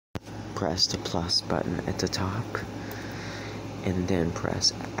press the plus button at the top, and then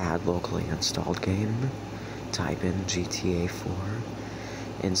press add locally installed game, type in GTA 4,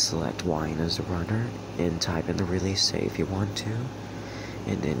 and select Wine as the runner, and type in the release date if you want to,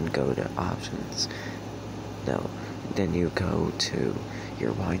 and then go to options. No, then you go to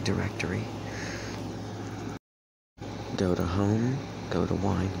your Wine directory, go to home, go to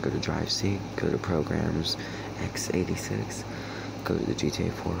Wine, go to drive C, go to programs, x86, go to the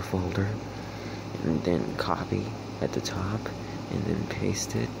GTA 4 folder, and then copy at the top, and then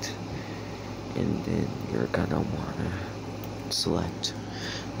paste it, and then you're gonna wanna select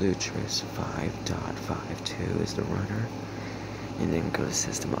Lutris 5.52 as the runner, and then go to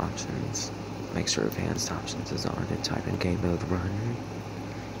system options, make sure advanced options is on, and type in game mode run,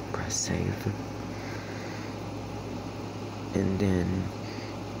 press save, and then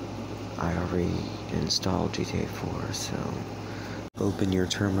I already installed GTA 4, so open your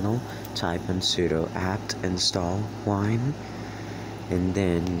terminal, type in sudo apt install wine, and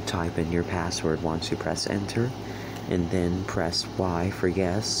then type in your password once you press enter, and then press Y for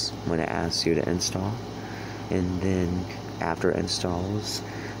yes when it asks you to install, and then after it installs,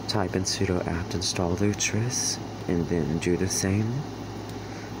 type in sudo apt install Lutris, and then do the same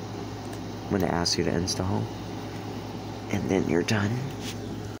when it asks you to install, and then you're done.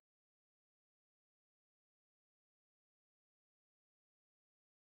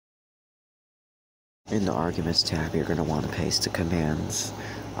 In the arguments tab, you're going to want to paste the commands.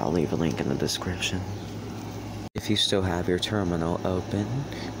 I'll leave a link in the description. If you still have your terminal open,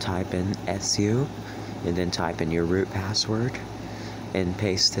 type in su, and then type in your root password, and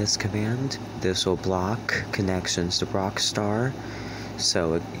paste this command. This will block connections to Rockstar,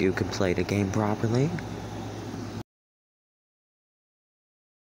 so you can play the game properly.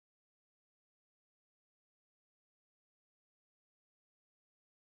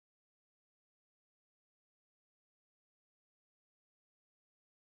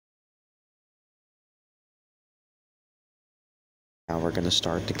 Now we're going to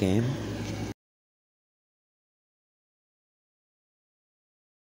start the game.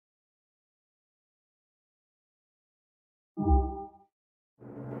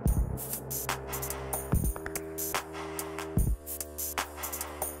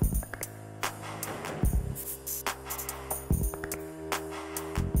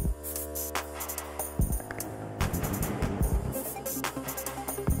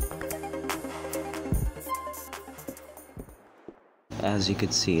 As you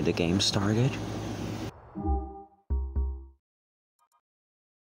can see, the game started.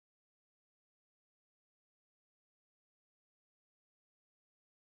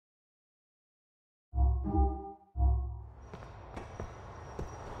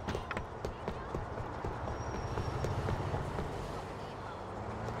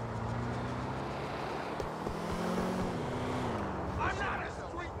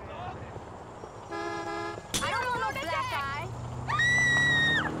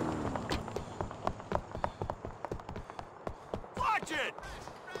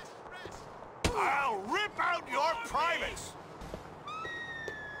 I'll rip out your privates!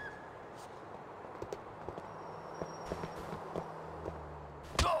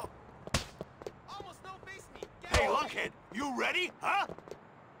 Almost no face me. Hey, lunkhead, you ready, huh?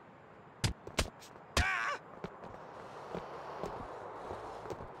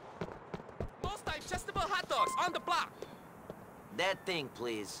 Most digestible hot dogs on the block. That thing,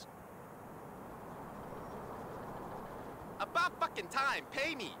 please. About fucking time.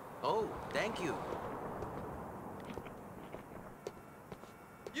 Pay me. Oh, thank you.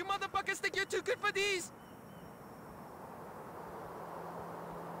 You motherfuckers think you're too good for these?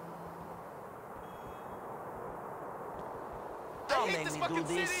 Don't I hate make this me fucking do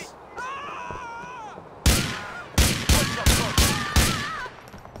this. city. Ah! He's going to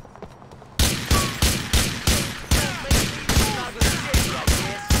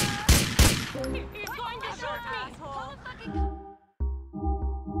shoot me!